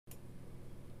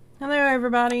Hello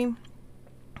everybody,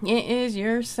 it is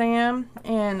your Sam,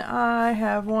 and I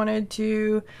have wanted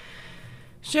to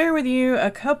share with you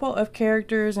a couple of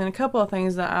characters and a couple of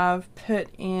things that I've put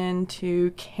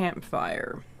into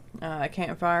Campfire.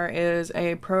 Campfire is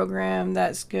a program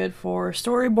that's good for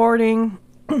storyboarding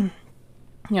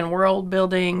and world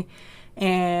building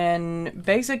and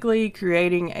basically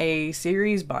creating a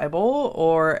series Bible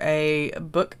or a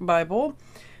book Bible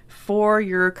for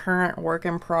your current work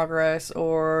in progress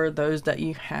or those that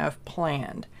you have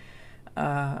planned.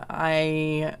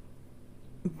 I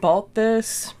bought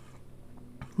this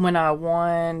when I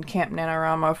won Camp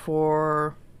NaNoWriMo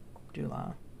for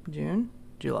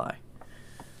July,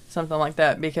 something like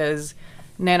that, because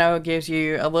Nano gives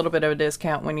you a little bit of a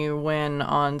discount when you win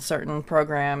on certain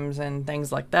programs and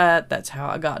things like that. That's how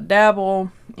I got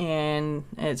Dabble, and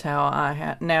it's how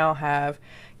I now have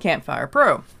Campfire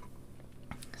Pro.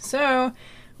 So, I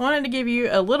wanted to give you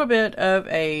a little bit of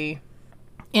a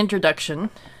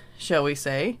introduction, shall we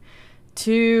say,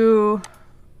 to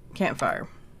Campfire.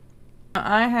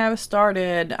 I have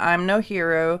started I'm No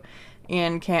Hero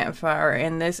in Campfire,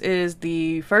 and this is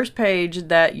the first page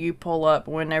that you pull up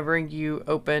whenever you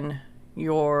open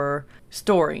your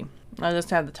story. I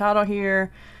just have the title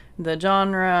here, the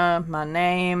genre, my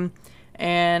name,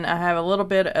 and I have a little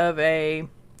bit of a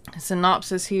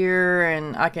synopsis here,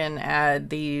 and I can add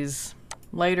these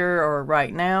later or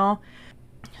right now.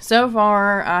 So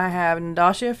far, I have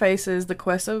Natasha faces the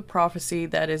quest of prophecy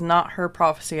that is not her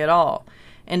prophecy at all,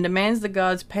 and demands the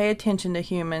gods pay attention to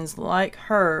humans like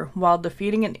her while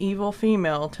defeating an evil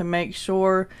female to make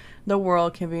sure the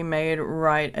world can be made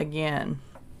right again.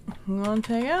 I'm going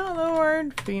to take out the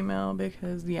word female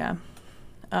because, yeah.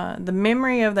 The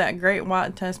memory of that great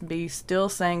white tusked beast still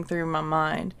sang through my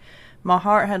mind. My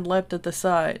heart had leapt at the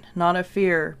sight, not of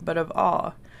fear, but of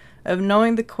awe, of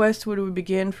knowing the quest would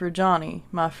begin for Johnny,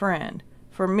 my friend,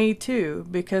 for me too,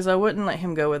 because I wouldn't let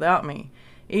him go without me,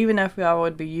 even if I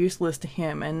would be useless to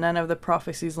him and none of the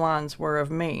prophecy's lines were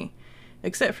of me,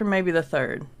 except for maybe the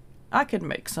third. I could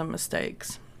make some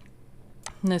mistakes.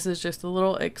 And this is just a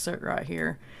little excerpt right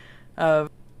here of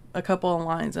a couple of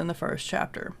lines in the first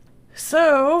chapter.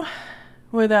 So,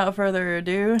 without further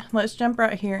ado, let's jump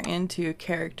right here into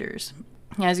characters.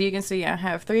 As you can see, I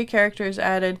have 3 characters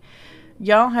added.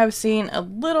 Y'all have seen a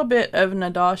little bit of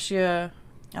Natasha.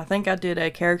 I think I did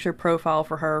a character profile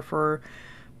for her for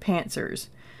Pantsers.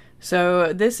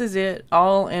 So this is it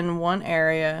all in one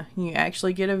area. You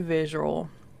actually get a visual.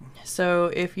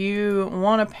 So if you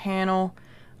want a panel,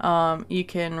 you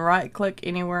can right click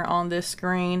anywhere on this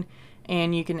screen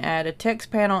and you can add a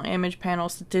text panel, image panel,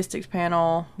 statistics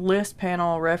panel, list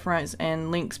panel, reference,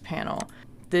 and links panel.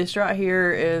 This right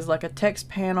here is like a text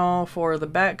panel for the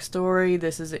backstory.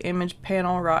 This is an image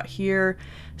panel right here.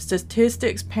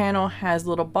 Statistics panel has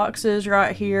little boxes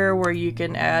right here where you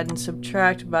can add and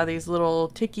subtract by these little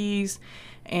tickies,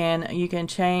 and you can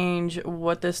change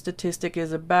what the statistic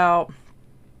is about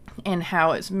and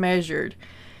how it's measured.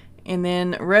 And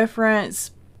then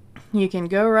reference, you can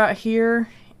go right here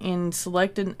and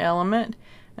select an element.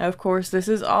 Of course, this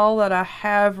is all that I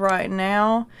have right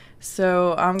now,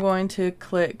 so I'm going to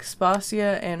click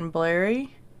Spacia and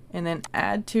Blairy and then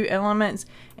add 2 elements,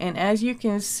 and as you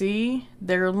can see,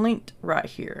 they're linked right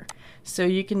here. So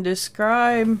you can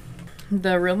describe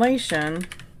the relation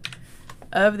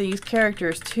of these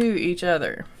characters to each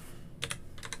other.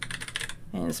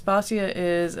 And Spacia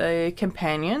is a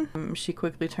companion. She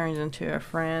quickly turns into a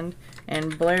friend,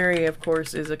 and Blairy, of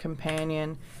course, is a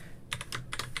companion,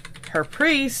 her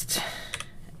priest,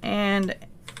 and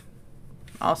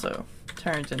also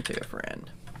turns into a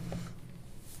friend.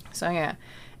 So yeah,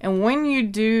 and when you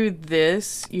do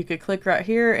this, you could click right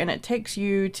here and it takes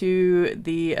you to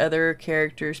the other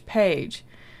characters page.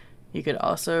 You could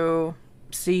also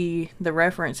see the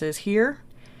references here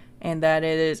and that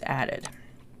it is added.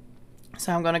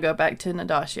 So I'm going to go back to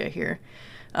Natasha here.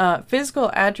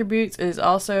 Physical attributes is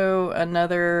also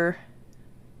another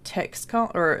text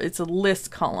column, or it's a list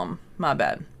column, my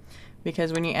bad,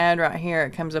 because when you add right here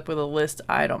it comes up with a list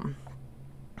item,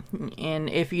 and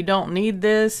if you don't need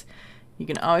this you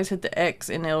can always hit the X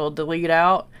and it'll delete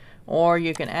out, or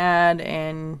you can add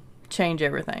and change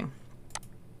everything.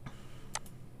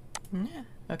 Yeah,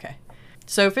 okay.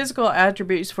 So physical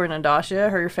attributes for Natasha: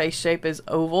 her face shape is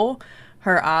oval,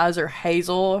 her eyes are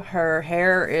hazel, her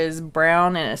hair is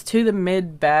brown and it's to the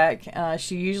mid-back.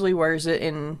 She usually wears it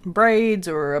in braids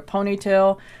or a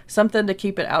ponytail, something to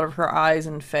keep it out of her eyes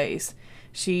and face.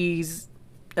 She's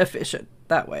efficient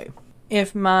that way.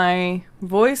 If my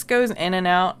voice goes in and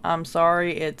out, I'm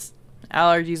sorry, it's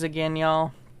allergies again,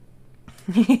 y'all.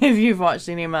 If you've watched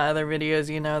any of my other videos,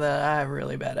 you know that I have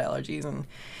really bad allergies, and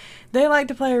they like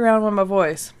to play around with my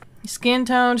voice. Skin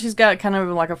tone, she's got kind of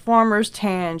like a farmer's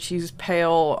tan. She's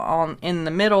pale in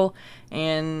the middle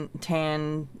and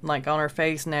tan like on her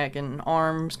face, neck, and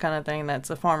arms kind of thing. That's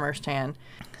a farmer's tan.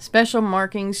 Special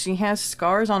markings, she has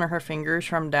scars on her fingers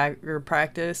from dagger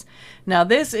practice. Now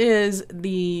this is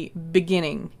the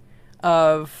beginning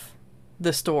of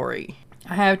the story.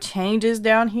 I have changes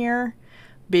down here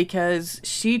because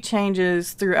she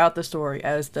changes throughout the story,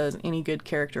 as does any good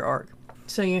character arc.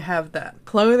 So you have that.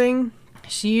 Clothing,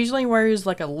 she usually wears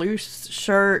like a loose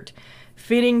shirt,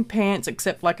 fitting pants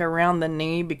except like around the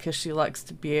knee because she likes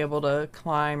to be able to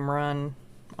climb, run,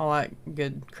 all that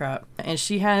good crap. And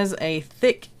she has a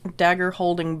thick dagger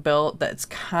holding belt that's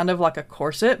kind of like a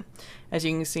corset, as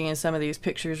you can see in some of these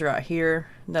pictures right here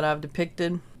that I've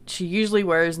depicted. She usually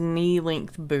wears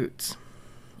knee-length boots.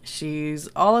 She's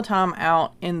all the time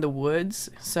out in the woods,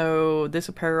 so this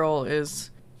apparel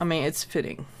is, I mean, it's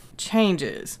fitting.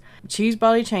 Changes. Chi's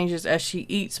body changes as she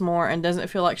eats more and doesn't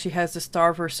feel like she has to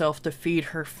starve herself to feed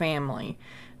her family.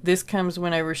 This comes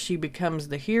whenever she becomes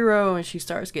the hero and she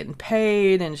starts getting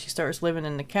paid and she starts living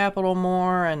in the capital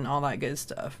more and all that good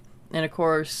stuff. And of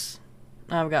course,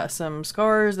 I've got some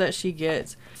scars that she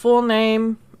gets. Full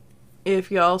name,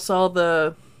 if y'all saw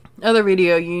the other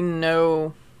video, you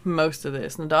know most of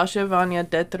this. Natasha Vanya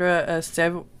Detra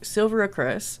Silvera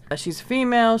Cress. She's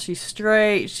female, she's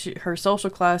straight, her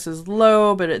social class is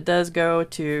low, but it does go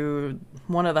to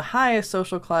one of the highest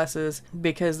social classes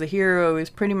because the hero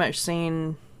is pretty much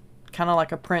seen kind of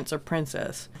like a prince or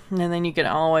princess. And then you can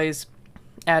always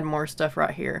add more stuff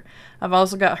right here. I've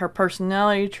also got her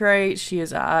personality traits. She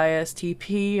is a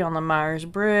ISTP on the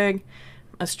Myers-Briggs.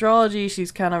 Astrology,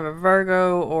 she's kind of a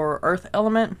Virgo or earth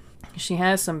element. She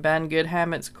has some bad and good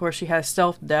habits. Of course, she has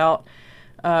self-doubt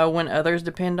when others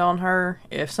depend on her.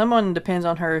 If someone depends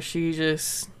on her, she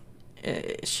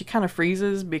kind of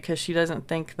freezes because she doesn't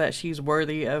think that she's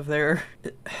worthy of their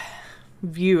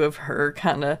view of her,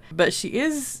 kind of. But she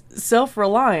is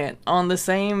self-reliant on the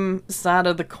same side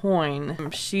of the coin.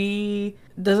 She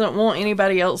doesn't want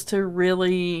anybody else to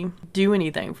really do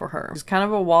anything for her. She's kind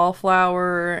of a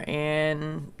wallflower,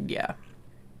 and yeah.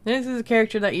 This is a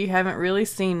character that you haven't really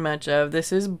seen much of.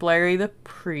 This is Blairy the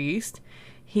Priest.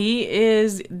 He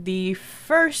is the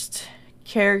first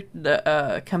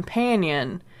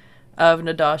companion of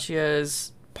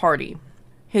Nadashia's party.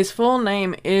 His full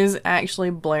name is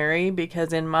actually Blairy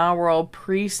because in my world,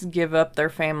 priests give up their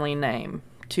family name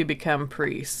to become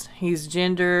priests. His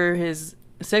gender, his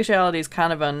sexuality is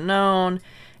kind of unknown,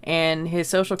 and his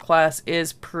social class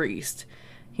is priest.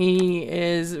 He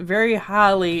is very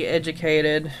highly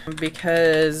educated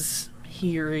because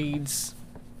he reads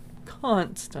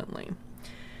constantly.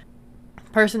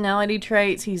 Personality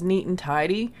traits, he's neat and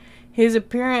tidy. His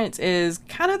appearance is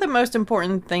kind of the most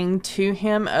important thing to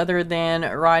him other than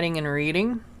writing and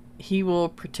reading. He will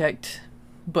protect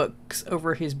books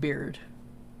over his beard.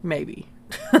 Maybe.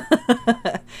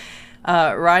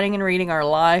 Writing and reading are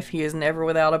life. He is never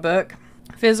without a book.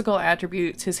 Physical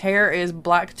attributes. His hair is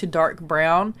black to dark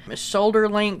brown. Shoulder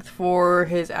length for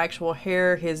his actual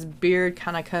hair. His beard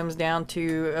kind of comes down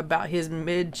to about his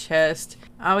mid-chest.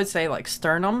 I would say like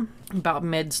sternum. About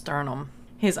mid-sternum.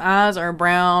 His eyes are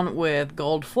brown with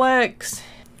gold flecks.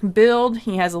 Build.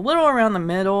 He has a little around the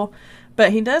middle.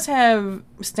 But he does have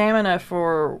stamina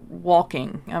for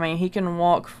walking. I mean, he can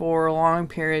walk for long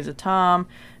periods of time.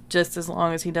 Just as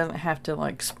long as he doesn't have to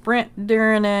like sprint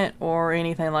during it or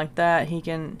anything like that, he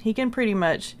can pretty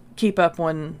much keep up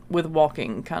with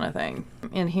walking kind of thing.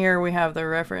 And here we have the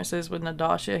references with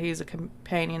Natasha. He's a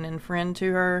companion and friend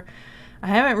to her. I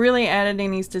haven't really added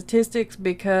any statistics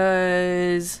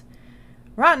because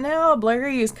right now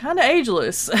Blairy is kind of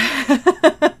ageless.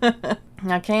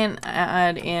 I can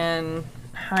add in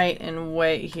height and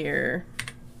weight here.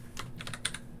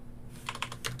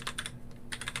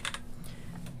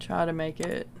 Try to make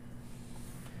it.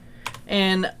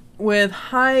 And with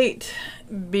height,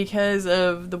 because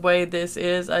of the way this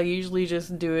is, I usually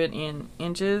just do it in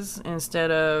inches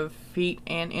instead of feet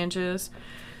and inches.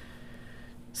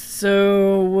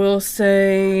 So we'll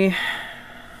say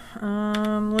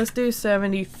let's do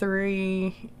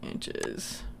 73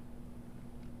 inches.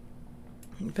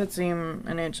 It puts him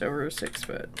an inch over 6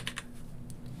 foot.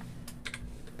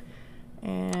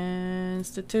 And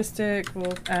statistic,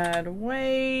 we'll add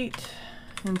weight.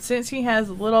 And since he has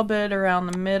a little bit around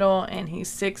the middle and he's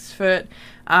 6 foot,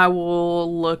 I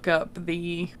will look up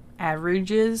the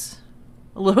averages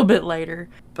a little bit later.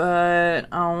 But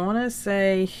I want to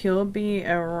say he'll be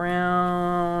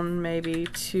around maybe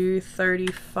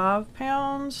 235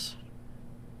 pounds.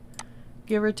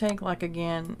 give or take. Like,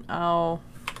 again, I'll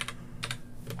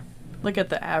look at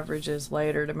the averages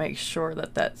later to make sure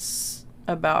that that's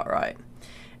about right.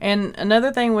 And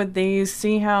another thing with these,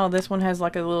 see how this one has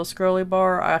like a little scrolly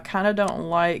bar? I kind of don't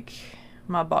like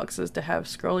my boxes to have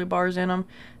scrolly bars in them.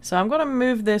 So I'm going to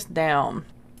move this down.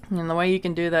 And the way you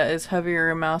can do that is hover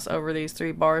your mouse over these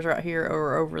 3 bars right here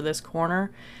or over this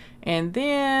corner. And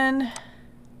then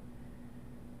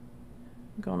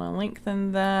I'm going to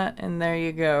lengthen that, and there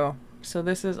you go. So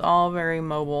this is all very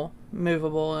mobile,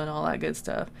 movable, and all that good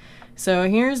stuff. So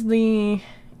here's the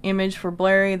image for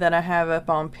Blairy that I have up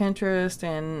on Pinterest,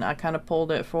 and I kind of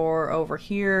pulled it for over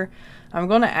here. I'm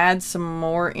going to add some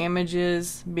more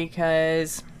images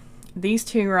because these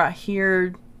 2 right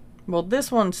here, well,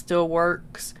 this one still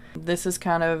works. This is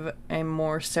kind of a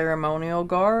more ceremonial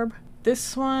garb.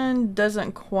 This one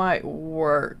doesn't quite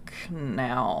work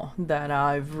now that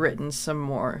I've written some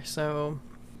more. So,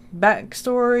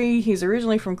 backstory, he's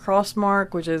originally from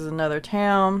Crossmark, which is another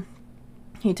town.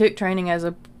 He took training as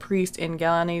a priest in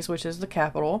Galanese, which is the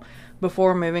capital,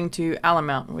 before moving to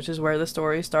Alamount, which is where the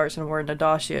story starts and where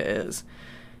Nadasia is.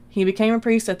 He became a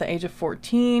priest at the age of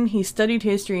 14. He studied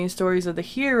history and stories of the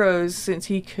heroes since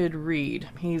he could read.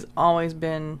 He's always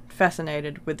been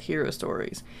fascinated with hero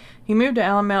stories. He moved to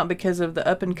Alamount because of the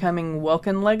up-and-coming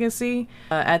Welkin legacy,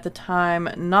 at the time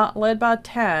not led by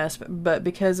Tasp, but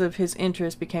because of his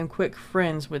interest became quick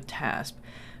friends with Tasp.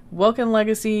 Welkin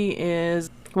legacy is,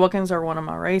 Welkins are one of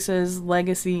my races.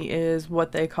 Legacy is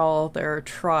what they call their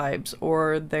tribes,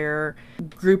 or their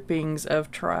groupings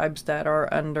of tribes that are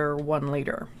under one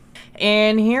leader.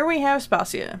 And here we have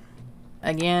Spacia.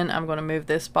 Again, I'm going to move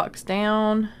this box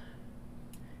down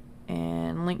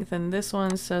and lengthen this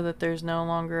one so that there's no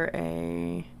longer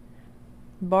a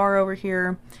bar over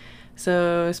here.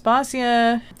 So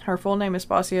Spacia, her full name is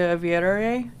Spacia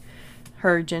Vierre.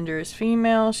 Her gender is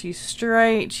female. She's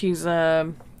straight. She's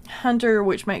a hunter,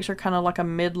 which makes her kind of like a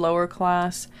mid-lower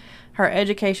class. Her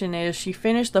education is she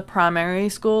finished the primary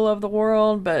school of the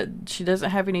world, but she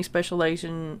doesn't have any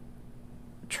specialization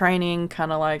training,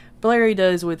 kind of like Blairy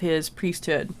does with his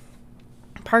priesthood.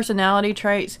 Personality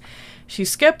traits: she's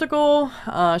skeptical.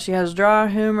 She has dry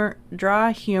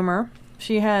humor.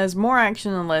 She has more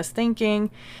action and less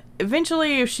thinking.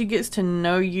 Eventually, if she gets to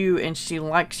know you and she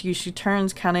likes you, she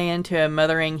turns kind of into a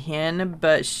mothering hen,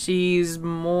 but she's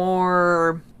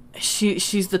more...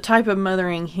 She's the type of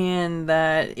mothering hen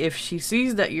that if she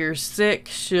sees that you're sick,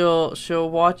 she'll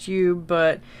watch you,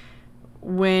 but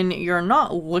when you're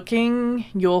not looking,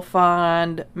 you'll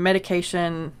find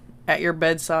medication at your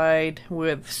bedside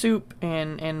with soup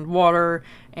and water,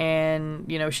 and,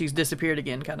 you know, she's disappeared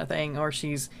again kind of thing, or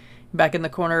she's back in the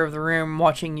corner of the room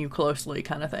watching you closely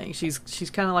kind of thing. She's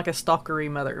kind of like a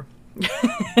stalkery mother.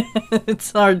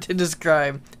 It's hard to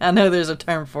describe. I know there's a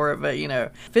term for it, but you know.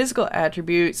 Physical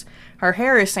attributes: her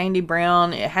hair is sandy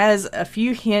brown. It has a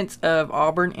few hints of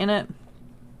auburn in it.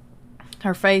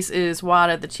 Her face is wide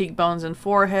at the cheekbones and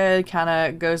forehead, kind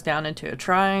of goes down into a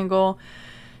triangle.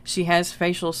 She has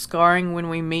facial scarring when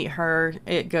we meet her.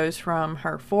 It goes from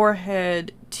her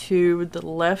forehead to the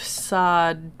left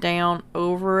side down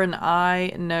over an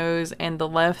eye, nose, and the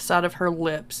left side of her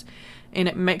lips. And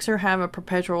it makes her have a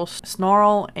perpetual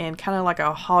snarl and kind of like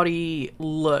a haughty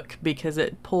look because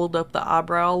it pulled up the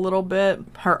eyebrow a little bit.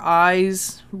 Her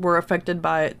eyes were affected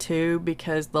by it too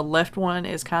because the left one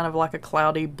is kind of like a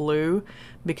cloudy blue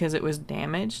because it was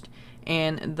damaged.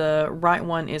 And the right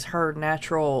one is her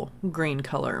natural green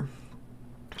color.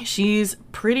 She's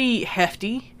pretty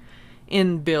hefty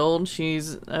in build.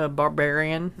 She's a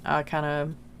barbarian. I kind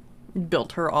of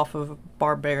built her off of a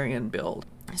barbarian build.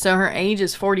 So her age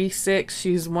is 46.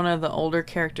 She's one of the older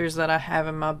characters that I have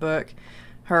in my book.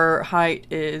 Her height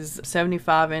is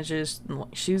 75 inches.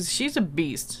 She's a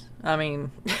beast. I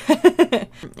mean,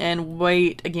 and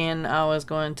weight, again, I was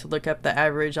going to look up the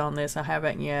average on this. I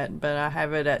haven't yet, but I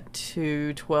have it at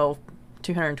 212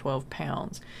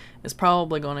 pounds. It's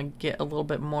probably going to get a little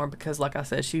bit more because, like I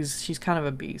said, she's kind of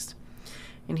a beast.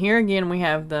 And here again, we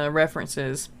have the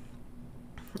references.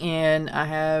 And I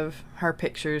have her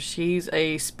pictures. She's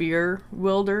a spear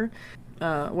wielder,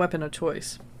 weapon of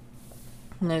choice.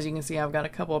 And as you can see, I've got a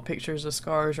couple of pictures of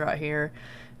scars right here.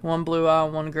 One blue eye,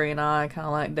 one green eye, kind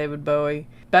of like David Bowie.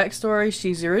 Backstory: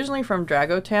 she's originally from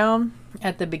Dragotown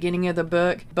at the beginning of the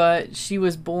book, but she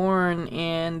was born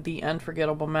in the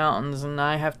Unforgettable Mountains, and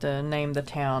I have to name the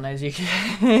town, as you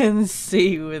can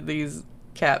see with these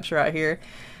caps right here.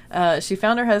 She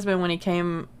found her husband when he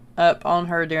came up on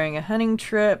her during a hunting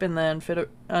trip in the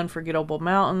Unforgettable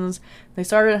Mountains. They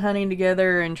started hunting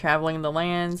together and traveling the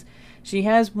lands. She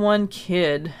has one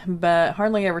kid, but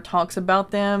hardly ever talks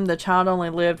about them. The child only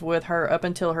lived with her up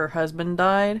until her husband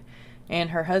died, and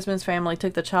her husband's family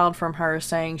took the child from her,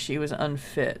 saying she was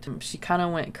unfit. She kind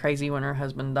of went crazy when her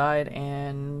husband died,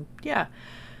 and yeah.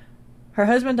 Her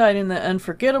husband died in the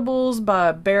Unforgettables by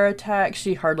a bear attack.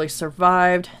 She hardly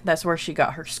survived. That's where she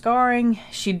got her scarring.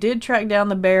 She did track down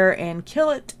the bear and kill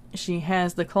it. She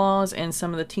has the claws and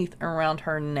some of the teeth around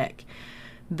her neck.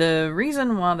 The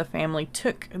reason why the family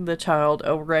took the child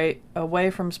away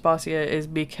from Spasia is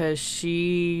because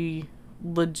she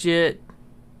legit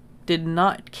did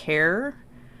not care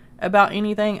about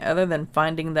anything other than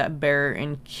finding that bear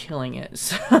and killing it.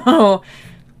 So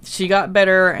she got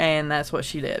better, and that's what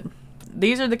she did.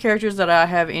 These are the characters that I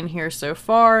have in here so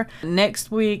far.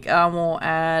 Next week I will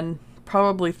add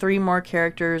probably 3 more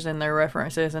characters and their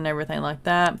references and everything like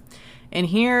that. And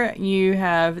here you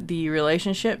have the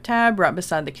relationship tab right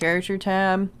beside the character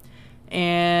tab.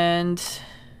 And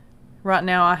right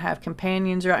now I have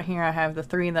companions right here. I have the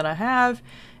 3 that I have.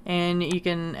 And you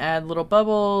can add little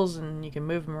bubbles and you can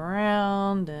move them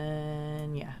around.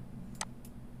 And yeah,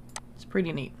 it's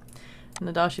pretty neat.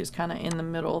 Nadashi is kind of in the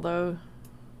middle though.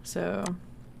 So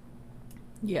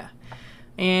yeah.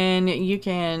 And you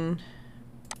can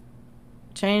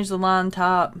change the line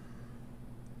top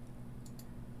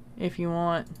if you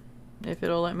want, if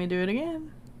it'll let me do it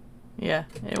again. Yeah,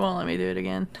 it won't let me do it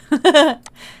again.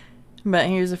 But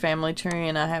here's a family tree,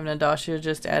 and I have Nadasha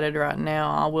just added right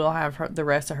now. I will have the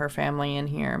rest of her family in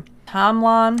here.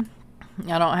 Timeline,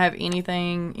 I don't have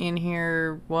anything in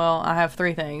here. Well, I have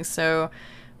 3 things. So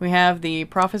we have the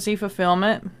prophecy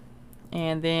fulfillment,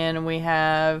 and then we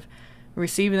have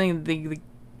receiving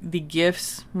the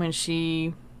gifts when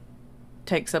she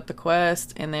takes up the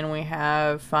quest, and then we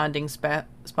have finding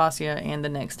Spasia and the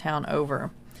next town over.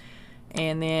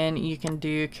 And then you can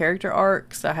do character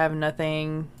arcs. I have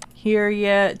nothing here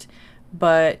yet,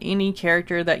 but any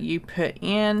character that you put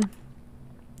in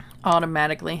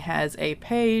automatically has a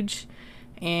page,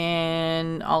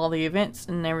 and all the events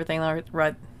and everything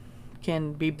right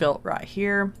can be built right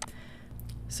here.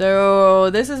 So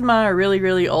this is my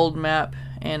really old map,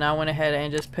 and I went ahead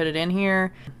and just put it in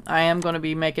here. I am going to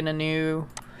be making a new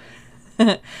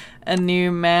a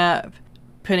new map,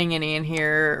 putting it in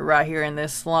here right here in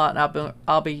this slot.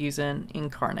 I'll be using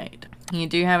Incarnate. You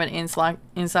do have an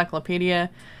encyclopedia.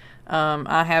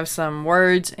 I have some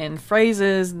words and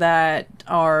phrases that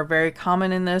are very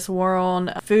common in this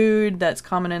world, food that's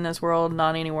common in this world,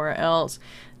 not anywhere else,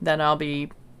 that I'll be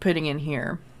putting in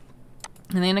here.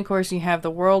 And then of course you have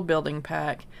the world building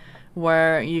pack,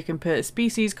 where you can put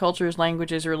species, cultures,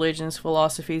 languages, religions,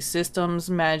 philosophies, systems,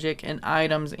 magic, and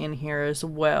items in here as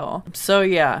well. So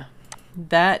yeah,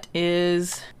 that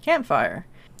is Campfire.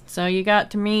 So you got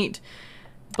to meet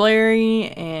Blairy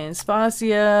and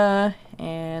Spasia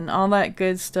and all that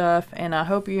good stuff, and I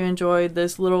hope you enjoyed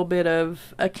this little bit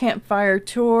of a Campfire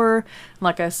tour.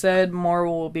 Like I said, more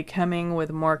will be coming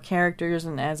with more characters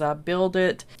and as I build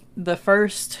it. The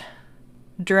first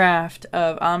draft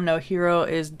of I'm No Hero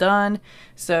is done,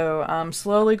 so I'm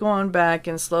slowly going back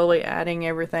and slowly adding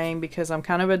everything, because I'm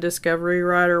kind of a discovery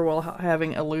writer while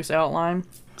having a loose outline.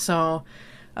 So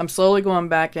I'm slowly going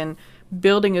back and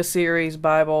building a series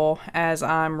Bible as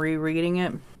I'm rereading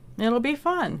it. It'll be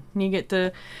fun. You get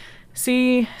to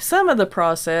see some of the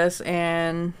process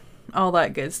and all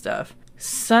that good stuff.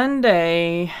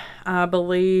 Sunday, I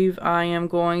believe I am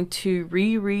going to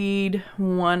reread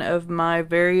one of my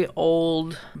very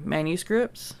old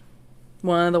manuscripts.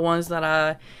 One of the ones that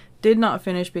I did not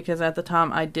finish because at the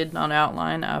time I did not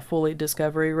outline. I fully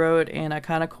discovery wrote, and I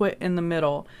kind of quit in the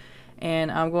middle.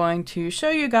 And I'm going to show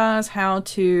you guys how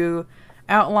to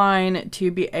outline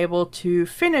to be able to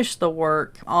finish the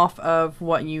work off of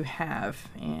what you have.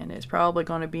 And it's probably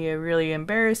going to be a really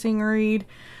embarrassing read,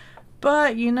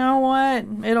 but you know what?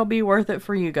 It'll be worth it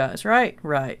for you guys, right?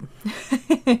 Right.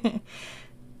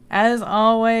 As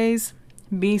always,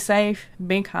 be safe,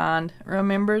 be kind,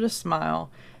 remember to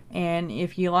smile. And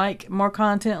if you like more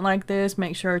content like this,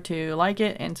 make sure to like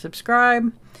it and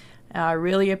subscribe. I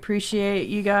really appreciate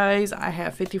you guys. I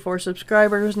have 54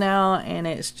 subscribers now, and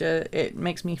it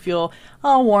makes me feel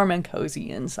all warm and cozy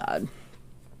inside.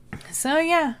 So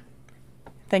yeah,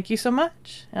 thank you so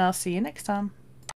much, and I'll see you next time.